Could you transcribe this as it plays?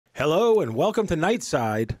Hello and welcome to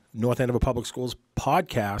NightSide, North Andover Public Schools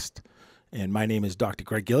podcast. And my name is Dr.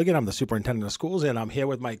 Greg Gilligan. I'm the Superintendent of Schools, and I'm here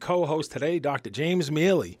with my co-host today, Dr. James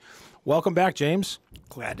Mealey. Welcome back, James.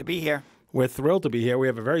 Glad to be here. We're thrilled to be here. We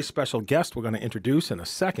have a very special guest we're going to introduce in a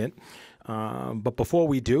second. But before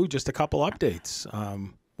we do, just a couple updates.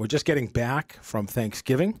 We're just getting back from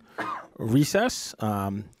Thanksgiving recess.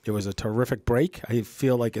 It was a terrific break. I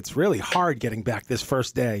feel like it's really hard getting back this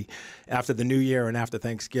first day after the new year and after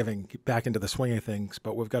Thanksgiving, get back into the swing of things.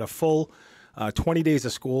 But we've got a full 20 days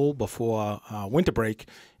of school before winter break,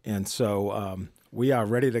 and so we are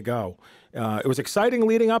ready to go. It was exciting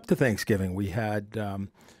leading up to Thanksgiving. We had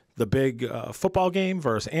the big football game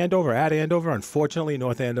versus Andover at Andover. Unfortunately,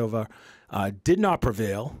 North Andover did not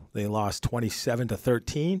prevail. They lost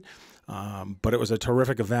 27-13. But it was a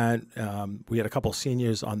terrific event. We had a couple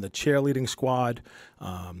seniors on the cheerleading squad,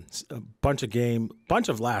 a bunch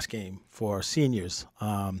of last game for seniors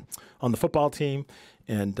on the football team,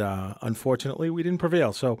 and unfortunately we didn't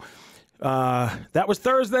prevail. So that was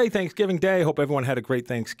Thursday, Thanksgiving Day. Hope everyone had a great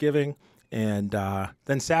Thanksgiving. And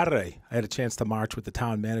then Saturday, I had a chance to march with the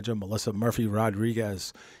town manager, Melissa Murphy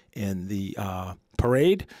Rodriguez, in the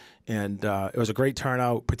parade. And it was a great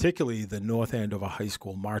turnout, particularly the North Andover High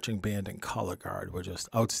School marching band and color guard were just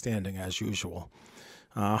outstanding as usual.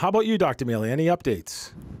 How about you, Dr. Mealey? Any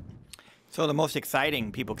updates? So the most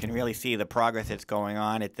exciting, people can really see the progress that's going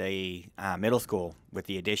on at the middle school with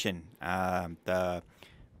the addition. The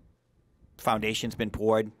foundation's been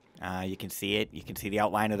poured. You can see it. You can see the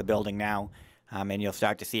outline of the building now, and you'll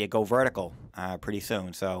start to see it go vertical pretty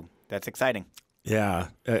soon. So that's exciting. Yeah,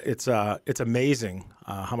 it's amazing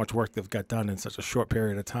how much work they've got done in such a short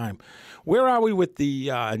period of time. Where are we with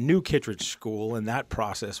the new Kittredge School and that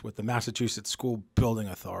process with the Massachusetts School Building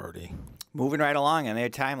Authority? Moving right along on their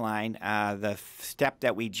timeline. The step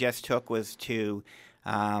that we just took was to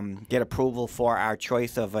get approval for our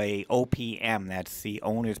choice of a OPM. That's the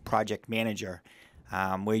Owner's Project Manager.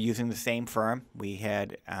 We're using the same firm. We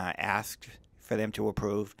had asked for them to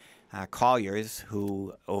approve Colliers,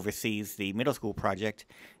 who oversees the middle school project,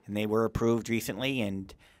 and they were approved recently,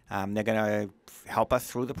 and they're going to help us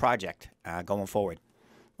through the project going forward.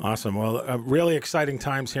 Awesome. Well, really exciting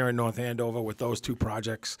times here in North Andover with those two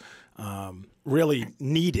projects. Really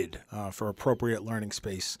needed for appropriate learning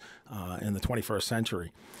space in the 21st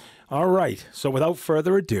century. All right. So without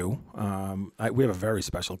further ado, we have a very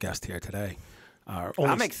special guest here today.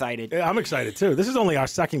 I'm excited. I'm excited, too. This is only our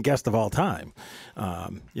second guest of all time.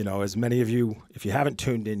 As many of you, if you haven't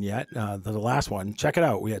tuned in yet, the last one, check it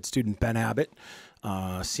out. We had student Ben Abbott,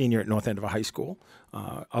 senior at North Andover High School,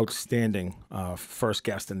 outstanding first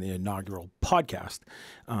guest in the inaugural podcast,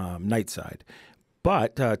 NightSide.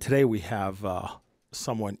 But today we have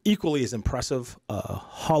someone equally as impressive,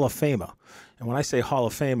 Hall of Famer. And when I say Hall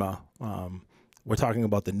of Famer, we're talking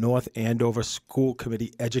about the North Andover School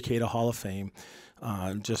Committee Educator Hall of Fame.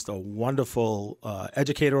 Just a wonderful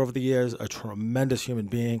educator over the years, a tremendous human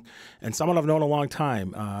being, and someone I've known a long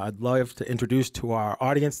time. I'd love to introduce to our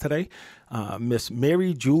audience today, Miss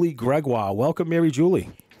Mary Julie Gregoire. Welcome, Mary Julie.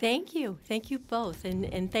 Thank you. Thank you both.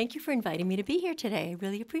 And thank you for inviting me to be here today. I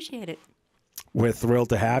really appreciate it. We're thrilled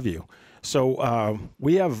to have you. So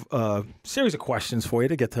we have a series of questions for you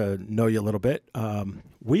to get to know you a little bit.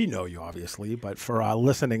 We know you, obviously, but for our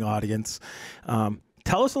listening audience,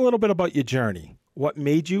 tell us a little bit about your journey. What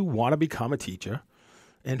made you want to become a teacher,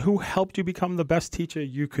 and who helped you become the best teacher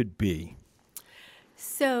you could be?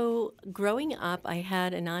 So growing up, I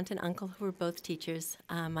had an aunt and uncle who were both teachers.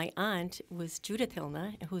 My aunt was Judith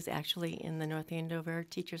Hilna, who's actually in the North Andover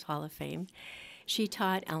Teachers Hall of Fame. She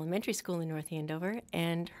taught elementary school in North Andover,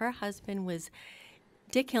 and her husband was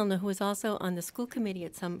Dick Hilna, who was also on the school committee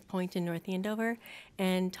at some point in North Andover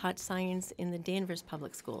and taught science in the Danvers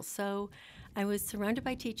Public Schools. So I was surrounded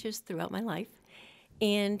by teachers throughout my life.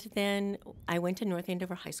 And then I went to North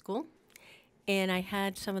Andover High School, and I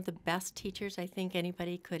had some of the best teachers I think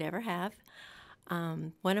anybody could ever have.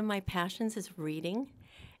 One of my passions is reading.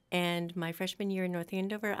 And my freshman year in North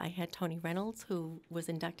Andover, I had Tony Reynolds, who was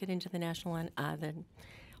inducted into the the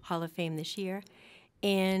Hall of Fame this year.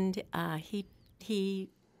 And he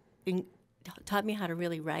taught me how to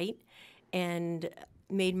really write and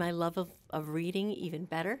made my love of reading even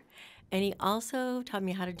better. And he also taught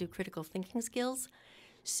me how to do critical thinking skills.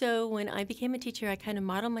 So when I became a teacher, I kind of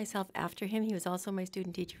modeled myself after him. He was also my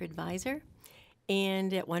student teacher advisor.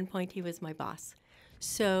 And at one point, he was my boss.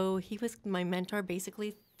 So he was my mentor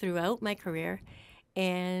basically throughout my career,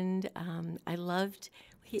 and I loved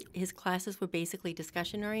his classes were basically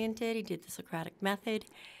discussion-oriented. He did the Socratic method,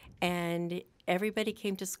 and everybody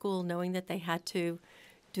came to school knowing that they had to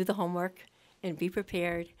do the homework and be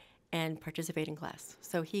prepared and participate in class.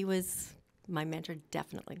 So he was my mentor,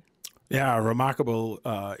 definitely. Yeah, a remarkable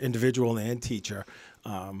individual and teacher.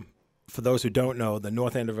 For those who don't know, the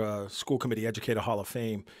North Andover School Committee Educator Hall of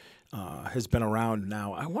Fame has been around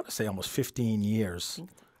now, I want to say almost 15 years,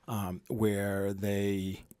 where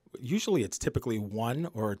usually it's typically one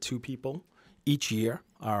or two people each year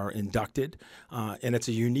are inducted, and it's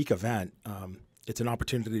a unique event. It's an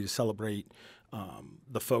opportunity to celebrate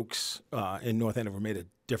the folks in North Andover made a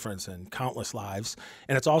difference in countless lives.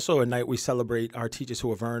 And it's also a night we celebrate our teachers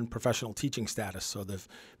who have earned professional teaching status. So they've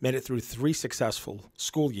made it through 3 successful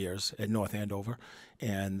school years at North Andover,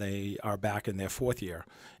 and they are back in their 4th year.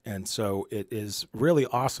 And so it is really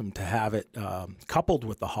awesome to have it coupled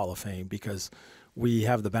with the Hall of Fame, because we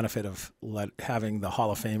have the benefit of having the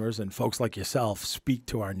Hall of Famers and folks like yourself speak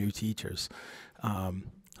to our new teachers.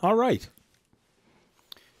 All right.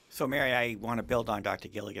 So, Mary, I want to build on Dr.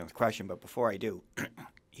 Gilligan's question, but before I do,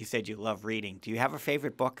 you said you love reading. Do you have a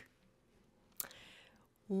favorite book?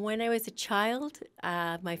 When I was a child,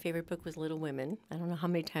 my favorite book was Little Women. I don't know how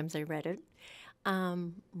many times I read it.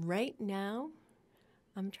 Right now,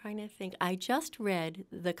 I'm trying to think. I just read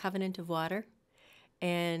The Covenant of Water,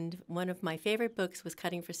 and one of my favorite books was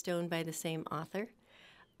Cutting for Stone by the same author.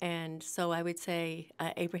 And so I would say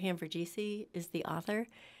Abraham Verghese is the author,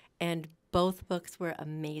 and both books were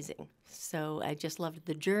amazing. So I just loved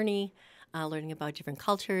the journey, learning about different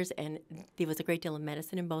cultures, and there was a great deal of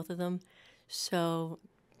medicine in both of them. So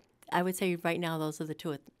I would say right now those are the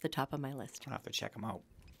two at the top of my list. I'll have to check them out.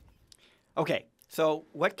 Okay, so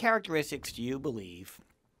what characteristics do you believe,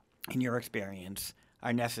 in your experience,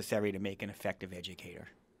 are necessary to make an effective educator?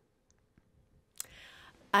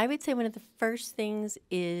 I would say one of the first things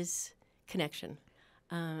is connection.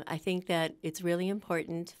 I think that it's really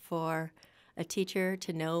important for a teacher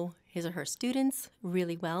to know his or her students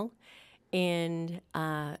really well and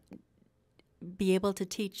be able to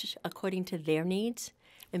teach according to their needs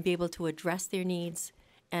and be able to address their needs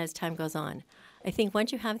as time goes on. I think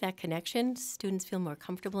once you have that connection, students feel more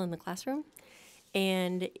comfortable in the classroom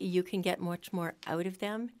and you can get much more out of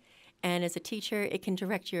them. And as a teacher, it can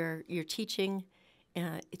direct your teaching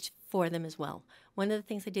it's for them as well. One of the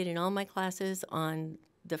things I did in all my classes on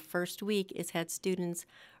the first week is had students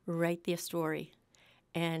write their story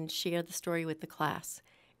and share the story with the class.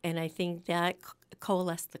 And I think that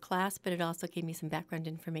coalesced the class, but it also gave me some background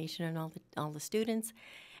information on all the students.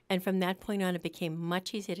 And from that point on, it became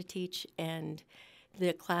much easier to teach, and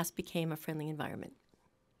the class became a friendly environment.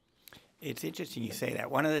 It's interesting you say that.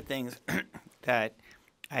 One of the things that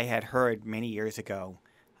I had heard many years ago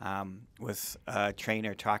was a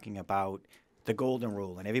trainer talking about the golden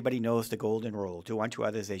rule, and everybody knows the golden rule: do unto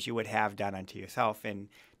others as you would have done unto yourself. And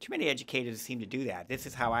too many educators seem to do that. This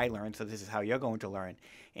is how I learned, so this is how you're going to learn.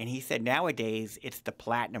 And he said nowadays it's the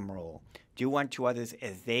platinum rule: do unto others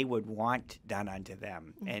as they would want done unto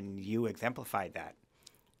them. Mm-hmm. And you exemplified that.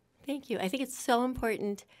 Thank you. I think it's so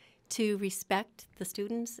important to respect the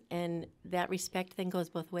students, and that respect then goes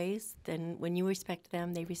both ways. Then when you respect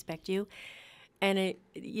them, they respect you. And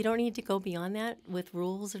you don't need to go beyond that with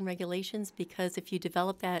rules and regulations, because if you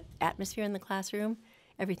develop that atmosphere in the classroom,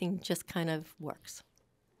 everything just kind of works.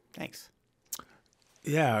 Thanks.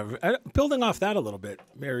 Yeah, building off that a little bit,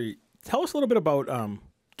 Mary, tell us a little bit about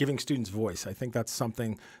giving students voice. I think that's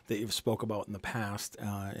something that you've spoke about in the past,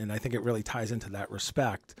 and I think it really ties into that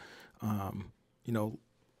respect.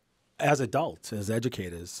 As adults, as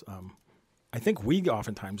educators, I think we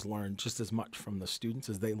oftentimes learn just as much from the students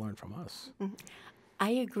as they learn from us. Mm-hmm. I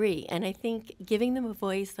agree. And I think giving them a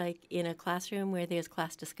voice, like in a classroom where there's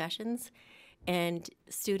class discussions and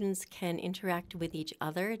students can interact with each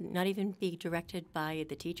other, not even be directed by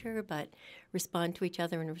the teacher, but respond to each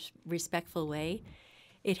other in a respectful way,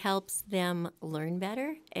 it helps them learn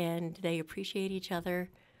better and they appreciate each other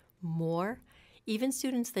more. Even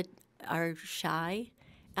students that are shy,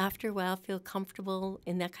 after a while, feel comfortable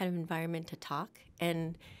in that kind of environment to talk,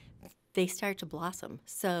 and they start to blossom.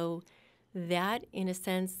 So that, in a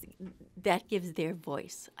sense, that gives their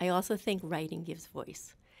voice. I also think writing gives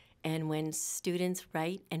voice. And when students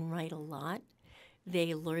write and write a lot,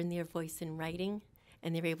 they learn their voice in writing,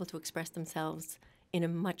 and they're able to express themselves in a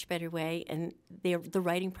much better way. And the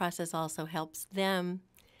writing process also helps them,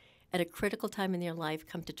 at a critical time in their life,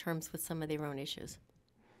 come to terms with some of their own issues.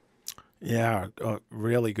 Yeah,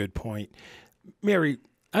 really good point. Mary,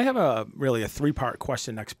 I have a 3-part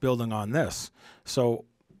question next building on this. So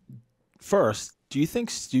first, do you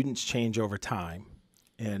think students change over time?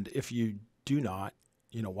 And if you do not,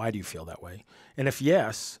 why do you feel that way? And if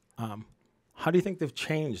yes, how do you think they've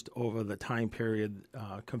changed over the time period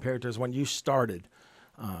compared to when you started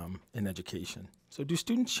in education. So do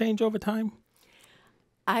students change over time?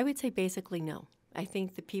 I would say basically no. I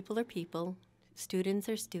think the people are people, students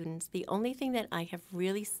are students. The only thing that I have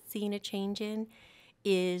really seen a change in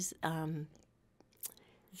is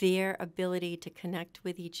their ability to connect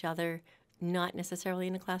with each other, not necessarily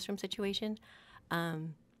in a classroom situation.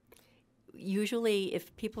 Usually,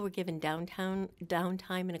 if people were given downtime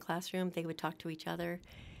in a classroom, they would talk to each other.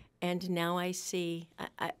 And now I see,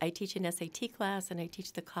 I teach an SAT class and I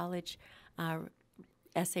teach the college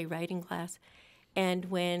essay writing class. And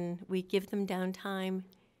when we give them downtime,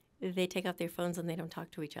 they take out their phones and they don't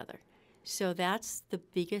talk to each other. So that's the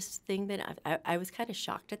biggest thing that I was kind of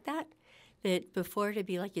shocked at that before it'd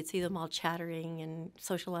be like you'd see them all chattering and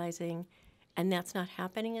socializing, and that's not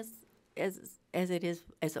happening as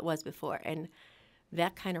it was before. And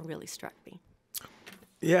that kind of really struck me.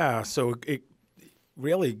 Yeah, so it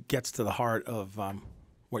really gets to the heart of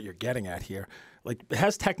what you're getting at here. Like,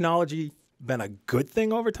 has technology been a good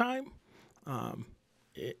thing over time?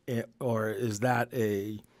 Or is that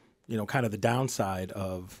kind of the downside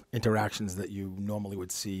of interactions that you normally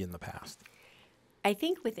would see in the past? I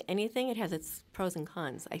think with anything, it has its pros and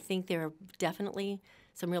cons. I think there are definitely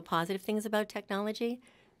some real positive things about technology,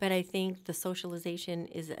 but I think the socialization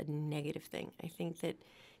is a negative thing. I think that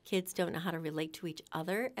kids don't know how to relate to each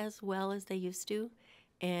other as well as they used to,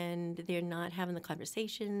 and they're not having the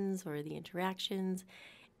conversations or the interactions,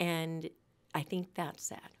 and I think that's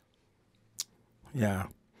sad. Yeah.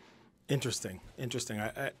 Interesting.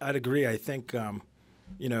 I'd agree. I think,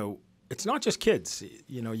 it's not just kids.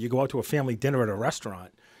 You go out to a family dinner at a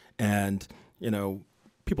restaurant and,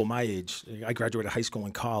 people my age, I graduated high school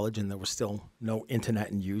and college and there was still no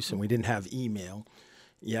internet in use and we didn't have email.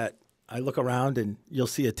 Yet I look around and you'll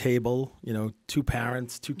see a table, 2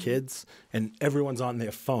 parents, 2 kids, and everyone's on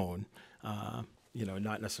their phone,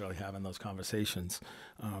 not necessarily having those conversations,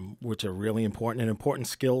 which are really important and important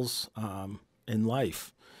skills in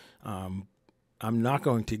life. I'm not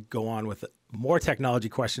going to go on with more technology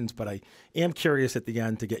questions, but I am curious at the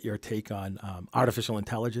end to get your take on artificial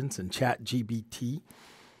intelligence and ChatGPT.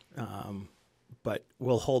 But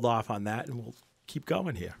we'll hold off on that and we'll keep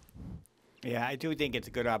going here. Yeah, I do think it's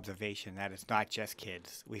a good observation that it's not just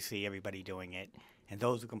kids. We see everybody doing it. And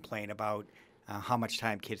those who complain about how much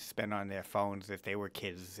time kids spend on their phones, if they were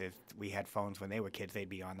kids, if we had phones when they were kids, they'd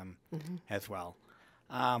be on them as well.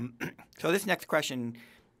 So this next question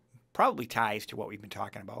probably ties to what we've been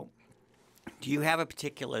talking about. Do you have a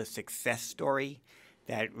particular success story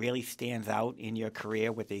that really stands out in your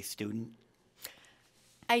career with a student?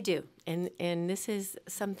 I do, and this is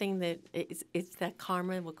something that it's that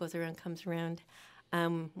karma, what goes around comes around.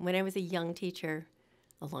 When I was a young teacher,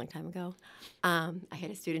 a long time ago, I had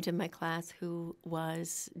a student in my class who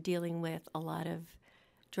was dealing with a lot of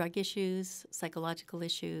drug issues, psychological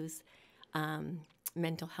issues,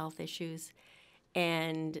 mental health issues,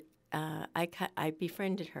 and I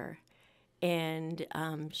befriended her, and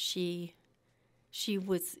she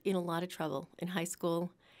was in a lot of trouble in high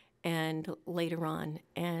school and later on,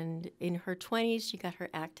 and in her 20s she got her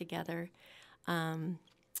act together.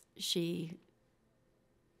 She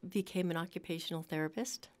became an occupational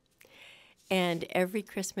therapist, and every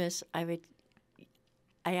Christmas there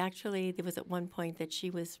was at one point that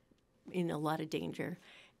she was in a lot of danger,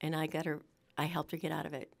 and I helped her get out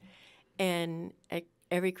of it. And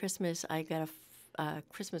every Christmas I got a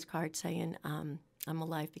Christmas card saying, I'm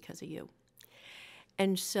alive because of you.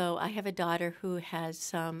 And so I have a daughter who has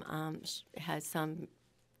some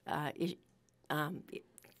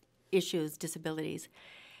issues, disabilities,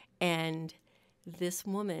 and this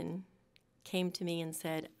woman came to me and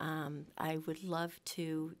said, I would love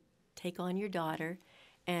to take on your daughter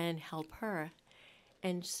and help her.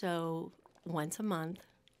 And so once a month,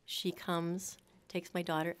 she comes, takes my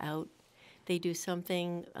daughter out. They do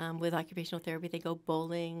something with occupational therapy. They go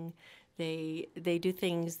bowling. They do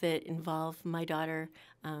things that involve my daughter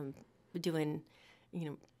doing,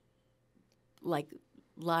 like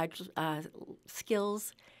large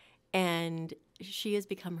skills, and she has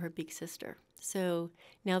become her big sister. So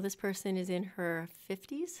now this person is in her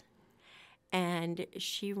 50s, and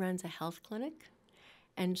she runs a health clinic,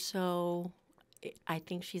 and so I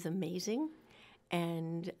think she's amazing,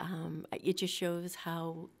 and it just shows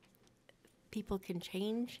how people can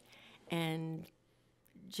change and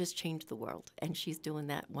just change the world, and she's doing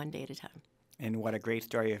that one day at a time. And what a great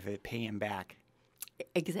story of it paying back.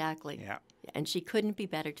 Exactly. Yeah. And she couldn't be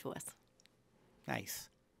better to us. Nice.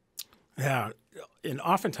 Yeah, and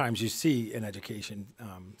oftentimes you see in education,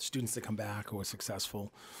 students that come back who are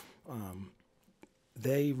successful,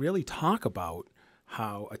 they really talk about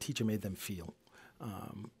how a teacher made them feel.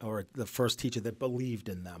 or the first teacher that believed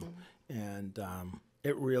in them. And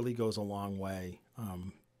it really goes a long way.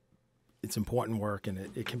 It's important work, and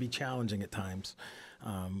it can be challenging at times,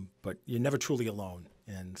 but you're never truly alone.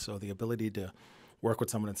 And so the ability to work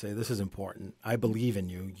with someone and say, this is important, I believe in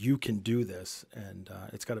you, you can do this, and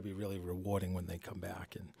it's got to be really rewarding when they come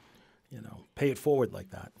back and, pay it forward like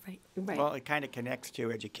that. Right. Well, it kind of connects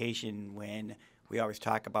to education when we always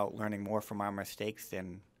talk about learning more from our mistakes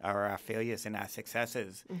than our failures and our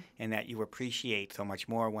successes, and that you appreciate so much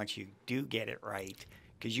more once you do get it right,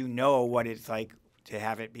 because you know what it's like to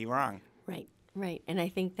have it be wrong. Right. And I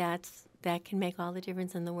think that can make all the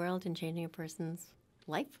difference in the world in changing a person's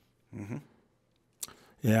life. Mm-hmm.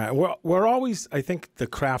 Yeah, we're always, I think the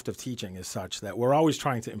craft of teaching is such that we're always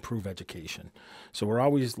trying to improve education. So we're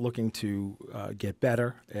always looking to get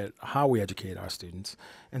better at how we educate our students.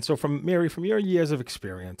 And so Mary, from your years of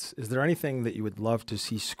experience, is there anything that you would love to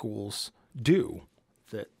see schools do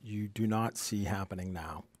that you do not see happening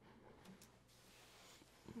now?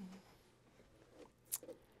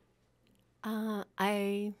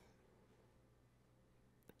 I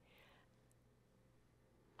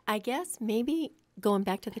guess maybe going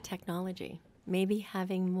back to the technology, maybe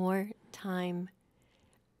having more time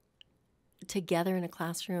together in a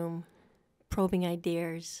classroom, probing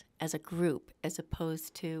ideas as a group as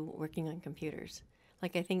opposed to working on computers.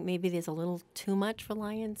 Like, I think maybe there's a little too much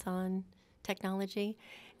reliance on technology,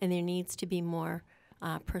 and there needs to be more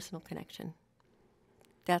personal connection.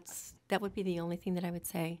 That would be the only thing that I would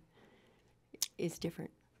say is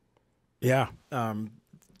different. Yeah,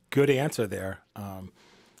 good answer there.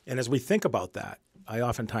 And as we think about that, I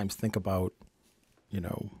oftentimes think about,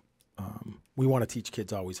 we want to teach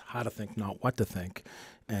kids always how to think, not what to think,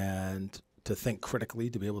 and to think critically,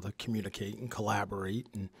 to be able to communicate and collaborate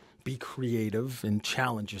and be creative and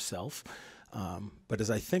challenge yourself. But as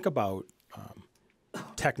I think about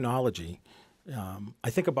technology, I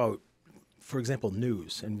think about, for example,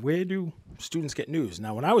 news. And where do students get news?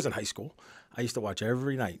 Now, when I was in high school, I used to watch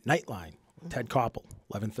every night, Nightline, Ted Koppel,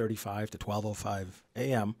 11:35 to 12:05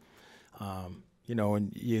 a.m.,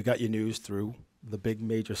 and you got your news through the big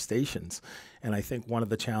major stations. And I think one of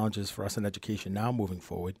the challenges for us in education now moving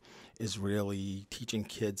forward is really teaching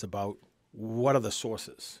kids about what are the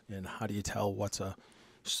sources and how do you tell what's a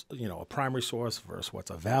primary source versus what's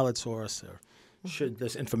a valid source, or should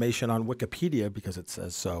this information on Wikipedia, because it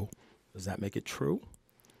says so, does that make it true?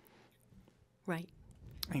 Right.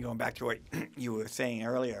 And going back to what you were saying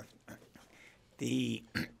earlier, the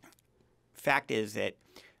fact is that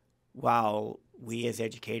while we as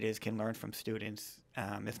educators can learn from students,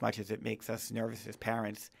 as much as it makes us nervous as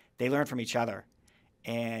parents, they learn from each other.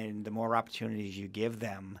 And the more opportunities you give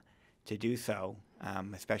them to do so,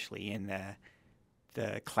 especially in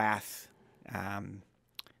the class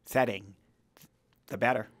setting, the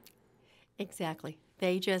better. Exactly.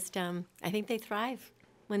 They just, I think they thrive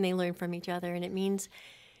when they learn from each other, and it means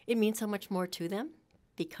so much more to them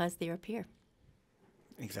because they're a peer.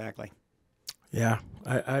 Exactly. Yeah,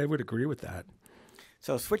 I would agree with that.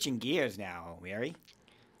 So switching gears now, Mary,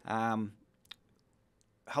 how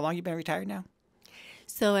long you been retired now?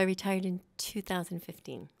 So I retired in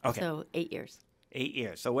 2015. Okay. So 8 years. 8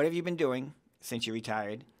 years. So what have you been doing since you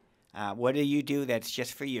retired? What do you do that's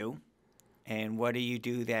just for you? And what do you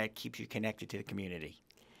do that keeps you connected to the community?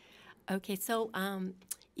 Okay, so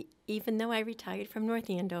even though I retired from North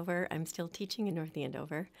Andover, I'm still teaching in North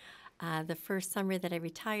Andover. The first summer that I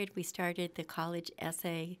retired, we started the college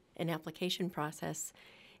essay and application process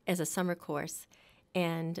as a summer course.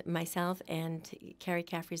 And myself and Carrie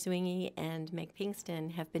Caffrey-Zwingy and Meg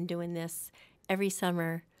Pinkston have been doing this every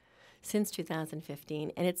summer since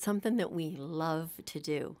 2015. And it's something that we love to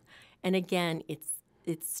do. And again, it's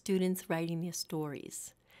students writing their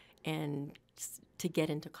stories and to get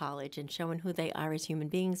into college and showing who they are as human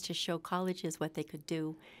beings, to show colleges what they could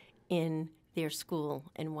do in their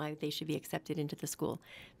school and why they should be accepted into the school.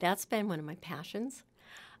 That's been one of my passions.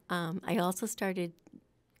 I also started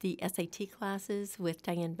the SAT classes with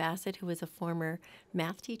Diane Bassett, who was a former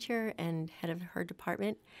math teacher and head of her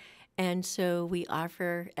department. And so we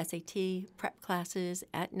offer SAT prep classes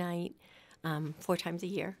at night 4 times a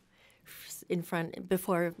year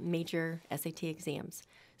before major SAT exams.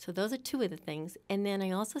 So those are 2 of the things. And then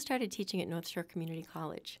I also started teaching at North Shore Community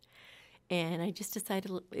College. And I just decided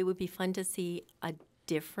it would be fun to see a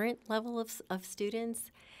different level of students.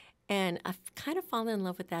 And I've kind of fallen in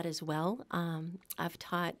love with that as well. I've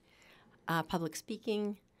taught public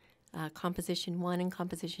speaking, Composition 1 and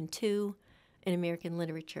Composition 2, and American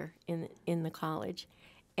literature in the college.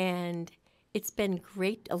 And It's been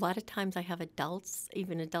great. A lot of times I have adults,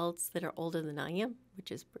 even adults that are older than I am,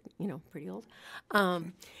 which is, pretty old,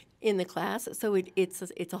 in the class. So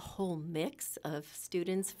it's a whole mix of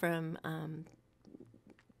students from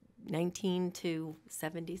 19 to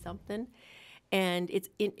 70 something. And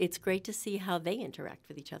it's great to see how they interact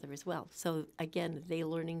with each other as well. So again, they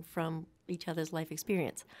learning from each other's life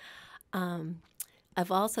experience.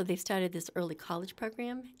 They've started this early college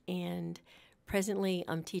program, and presently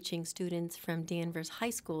I'm teaching students from Danvers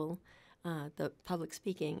High School, the public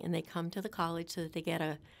speaking, and they come to the college so that they get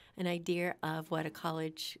an idea of what a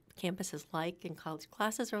college campus is like and college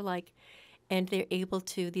classes are like. And they're able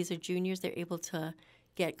to, these are juniors, they're able to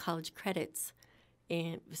get college credits,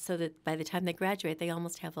 and so that by the time they graduate, they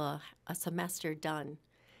almost have a semester done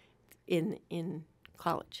in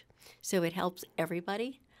college. So it helps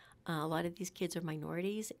everybody. A lot of these kids are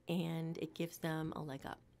minorities, and it gives them a leg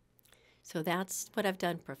up. So that's what I've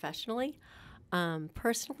done professionally.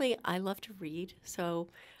 Personally, I love to read. So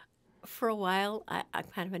for a while, I'm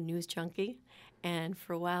kind of a news junkie. And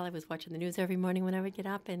for a while, I was watching the news every morning when I would get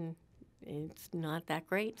up, and it's not that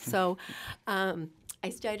great. So I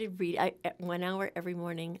started reading. 1 hour every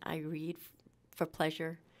morning, I read for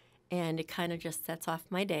pleasure, and it kind of just sets off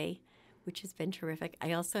my day, which has been terrific.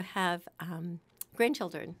 I also have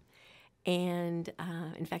grandchildren, and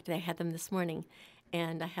in fact, I had them this morning.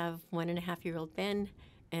 And I have 1.5-year-old Ben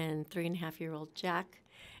and 3.5-year-old Jack,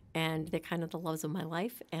 and they're kind of the loves of my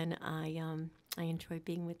life, and I enjoy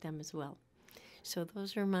being with them as well. So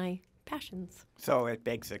those are my passions. So it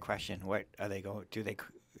begs the question: what are they going?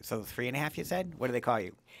 So 3.5? You said. What do they call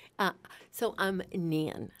you? So I'm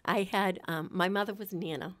Nan. I had my mother was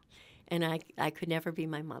Nana, and I could never be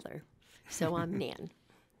my mother, so I'm Nan.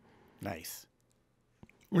 Nice.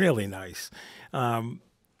 Really nice.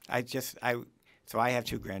 So I have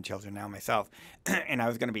 2 grandchildren now myself, and I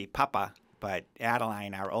was going to be Papa, but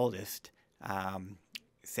Adeline, our oldest,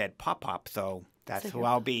 said Pop-Pop, so that's who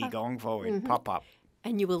I'll be going forward, mm-hmm. Pop-Pop.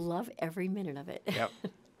 And you will love every minute of it. Yep.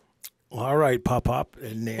 All right, Pop-Pop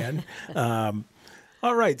and Nan.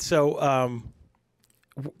 All right, so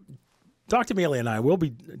Dr. Mealey and I will be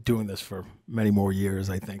doing this for many more years,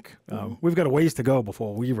 I think. We've got a ways to go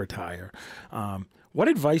before we retire. What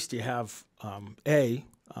advice do you have,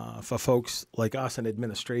 for folks like us in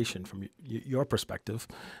administration from your perspective,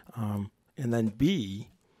 and then B,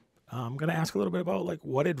 I'm going to ask a little bit about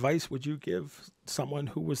what advice would you give someone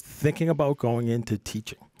who was thinking about going into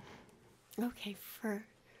teaching? Okay,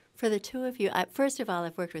 for the two of you, first of all,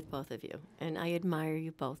 I've worked with both of you, and I admire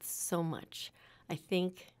you both so much. I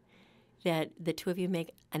think that the two of you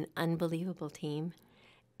make an unbelievable team.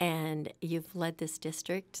 And you've led this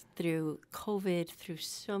district through COVID, through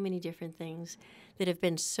so many different things that have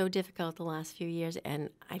been so difficult the last few years. And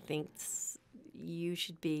I think you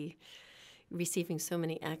should be receiving so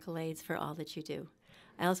many accolades for all that you do.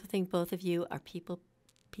 I also think both of you are people,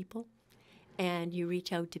 and you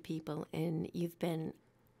reach out to people. And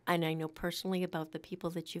I know personally about the people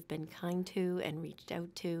that you've been kind to and reached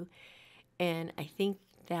out to. And I think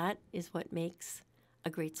that is what makes a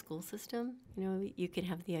great school system. You can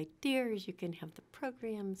have the ideas, you can have the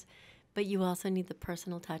programs, but you also need the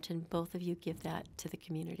personal touch, and both of you give that to the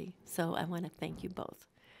community. So I want to thank you both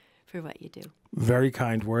for what you do. Very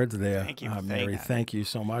kind words there, thank you, Mary. Thank you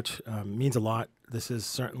so much. Means a lot. This is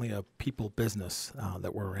certainly a people business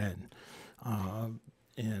that we're in.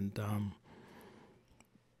 And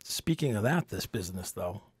speaking of this business,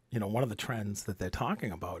 though, one of the trends that they're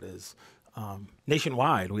talking about is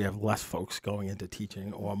nationwide, we have less folks going into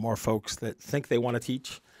teaching, or more folks that think they want to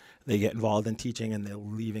teach. They get involved in teaching, and they're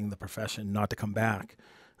leaving the profession not to come back.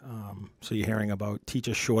 So you're hearing about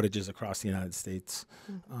teacher shortages across the United States.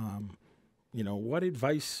 What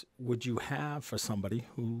advice would you have for somebody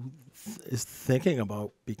who is thinking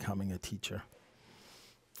about becoming a teacher?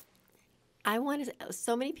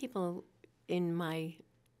 So many people in my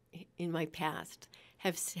past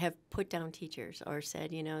have put down teachers or said,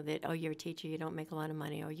 that, oh, you're a teacher, you don't make a lot of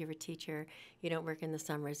money. Oh, you're a teacher, you don't work in the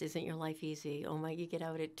summers. Isn't your life easy? Oh, you get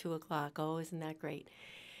out at 2 o'clock. Oh, isn't that great?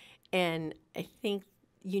 And I think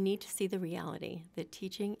you need to see the reality that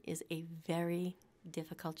teaching is a very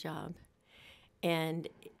difficult job. And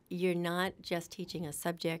you're not just teaching a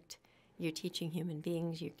subject. You're teaching human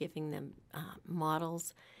beings. You're giving them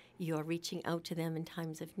models. You're reaching out to them in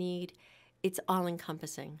times of need. It's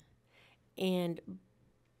all-encompassing.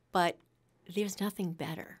 But there's nothing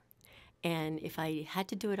better. And if I had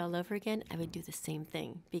to do it all over again, I would do the same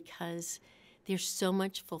thing, because there's so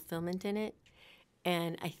much fulfillment in it.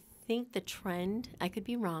 And I think the trend, I could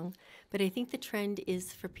be wrong, but I think the trend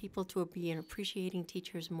is for people to be appreciating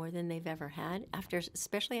teachers more than they've ever had,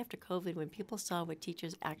 especially after COVID, when people saw what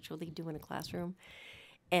teachers actually do in a classroom,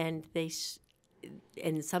 and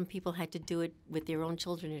and some people had to do it with their own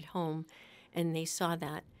children at home, and they saw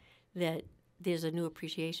that there's a new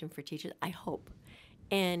appreciation for teachers, I hope.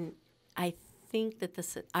 And I think that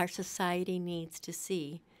our society needs to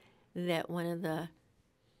see that one of the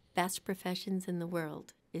best professions in the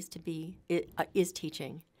world is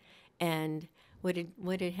teaching. And what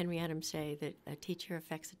did Henry Adams say? That a teacher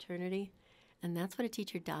affects eternity, and that's what a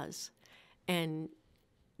teacher does. And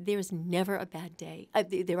there's never a bad day.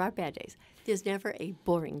 There are bad days. There's never a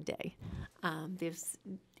boring day.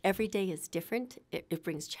 Every day is different. It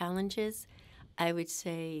brings challenges. I would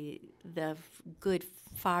say the good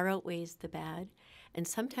far outweighs the bad. And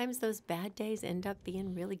sometimes those bad days end up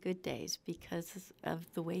being really good days because of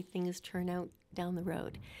the way things turn out down the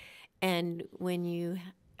road. And when you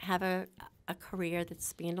have a career that's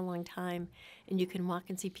spanned a long time, and you can walk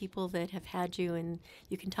and see people that have had you, and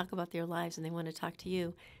you can talk about their lives and they want to talk to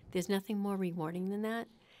you, there's nothing more rewarding than that.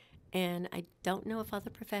 And I don't know if other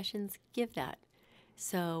professions give that.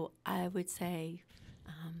 So I would say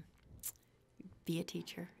be a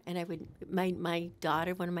teacher. And I would, my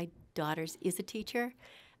daughter, one of my daughters is a teacher,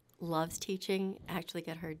 loves teaching, actually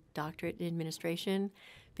got her doctorate in administration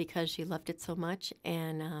because she loved it so much.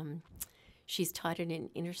 And she's taught it in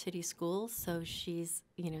inner city schools, so she's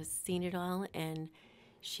seen it all, and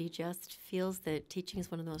she just feels that teaching is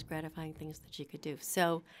one of the most gratifying things that she could do.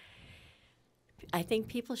 So I think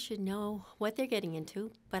people should know what they're getting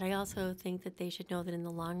into, but I also think that they should know that in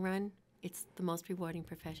the long run, it's the most rewarding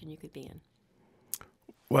profession you could be in.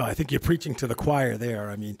 Well, I think you're preaching to the choir there.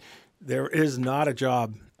 I mean, there is not a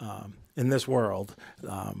job in this world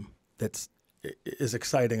that's as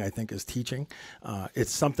exciting, I think, as teaching.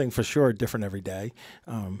 It's something for sure different every day.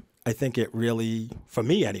 I think it really, for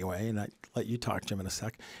me anyway, and I let you talk, Jim, in a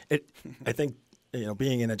sec. I think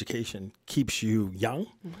being in education keeps you young.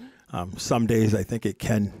 Mm-hmm. Some days I think it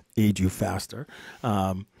can age you faster.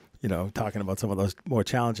 Talking about some of those more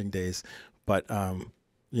challenging days, but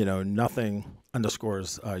nothing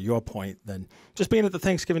underscores your point than just being at the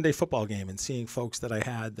Thanksgiving Day football game and seeing folks that I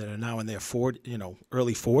had that are now in their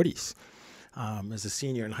early 40s. As a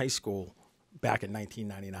senior in high school back in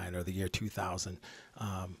 1999 or the year 2000,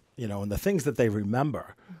 and the things that they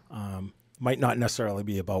remember might not necessarily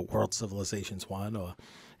be about World Civilizations 1 or,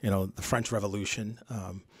 the French Revolution,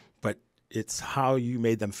 but it's how you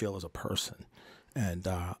made them feel as a person. And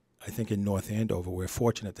I think in North Andover, we're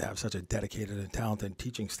fortunate to have such a dedicated and talented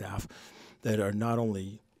teaching staff that are not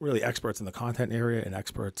only really experts in the content area and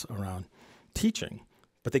experts around teaching,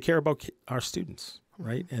 but they care about our students,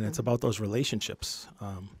 right? And it's about those relationships.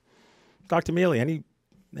 Dr. Mealey,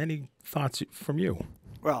 any thoughts from you?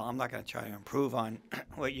 Well, I'm not going to try to improve on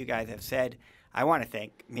what you guys have said. I want to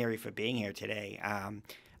thank Mary for being here today.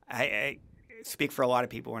 I speak for a lot of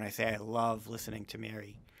people when I say I love listening to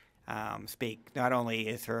Mary speak. Not only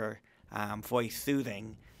is her voice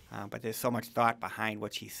soothing, but there's so much thought behind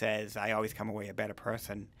what she says. I always come away a better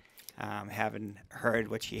person having heard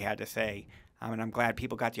what she had to say. And I'm glad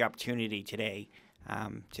people got the opportunity today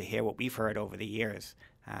to hear what we've heard over the years.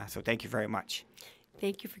 So thank you very much.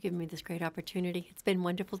 Thank you for giving me this great opportunity. It's been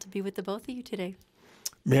wonderful to be with the both of you today.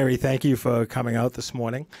 Mary, thank you for coming out this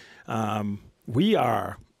morning.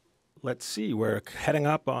 We're heading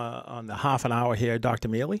up on the half an hour here, Dr.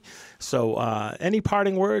 Mealey. So any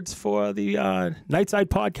parting words for the NightSide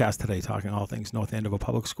podcast today, talking all things North Andover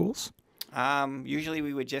Public Schools? Usually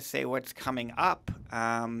we would just say what's coming up.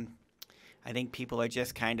 I think people are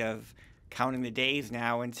just kind of counting the days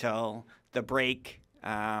now until the break.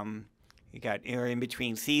 You're in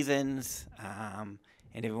between seasons,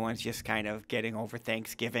 and everyone's just kind of getting over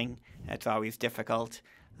Thanksgiving. That's always difficult.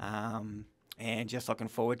 And just looking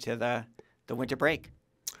forward to the winter break.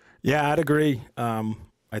 Yeah, I'd agree.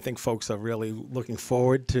 I think folks are really looking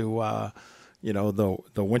forward to the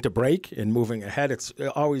winter break and moving ahead. It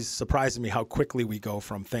always surprises me how quickly we go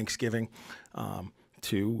from Thanksgiving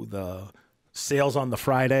to the sales on the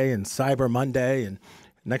Friday and Cyber Monday, and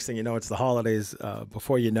next thing you know, it's the holidays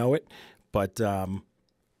before you know it. But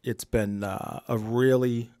it's been a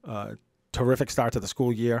really terrific start to the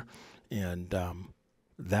school year, and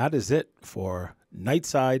that is it for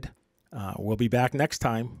NightSide. We'll be back next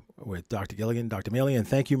time with Dr. Gilligan, Dr. Mealey, and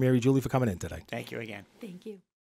thank you, Mary Julie, for coming in today. Thank you again. Thank you.